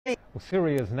Well,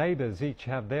 Syria's neighbours each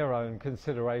have their own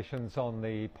considerations on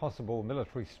the possible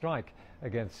military strike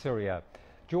against Syria.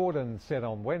 Jordan said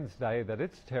on Wednesday that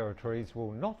its territories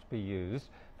will not be used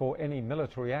for any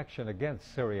military action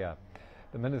against Syria.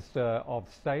 The Minister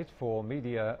of State for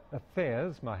Media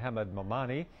Affairs, Mohammed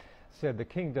Momani, said the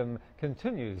kingdom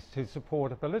continues to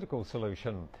support a political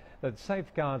solution that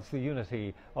safeguards the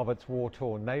unity of its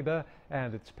war-torn neighbour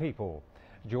and its people.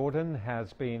 Jordan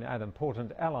has been an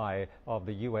important ally of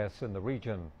the US in the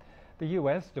region. The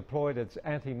US deployed its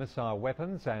anti-missile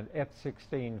weapons and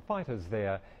F-16 fighters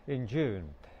there in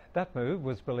June. That move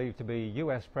was believed to be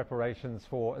US preparations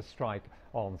for a strike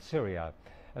on Syria.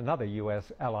 Another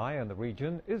US ally in the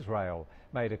region, Israel,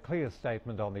 made a clear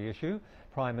statement on the issue.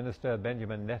 Prime Minister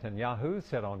Benjamin Netanyahu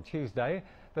said on Tuesday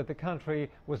that the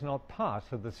country was not part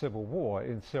of the civil war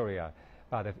in Syria.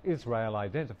 But if Israel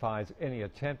identifies any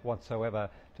attempt whatsoever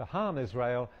to harm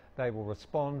Israel, they will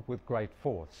respond with great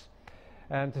force.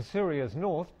 And to Syria's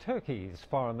north, Turkey's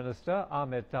Foreign Minister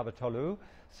Ahmet Davutoglu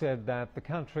said that the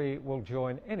country will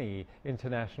join any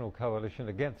international coalition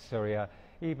against Syria,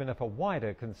 even if a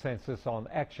wider consensus on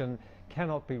action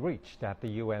cannot be reached at the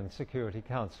UN Security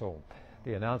Council.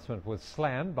 The announcement was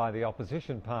slammed by the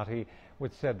opposition party,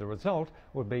 which said the result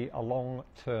would be a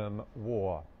long-term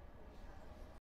war.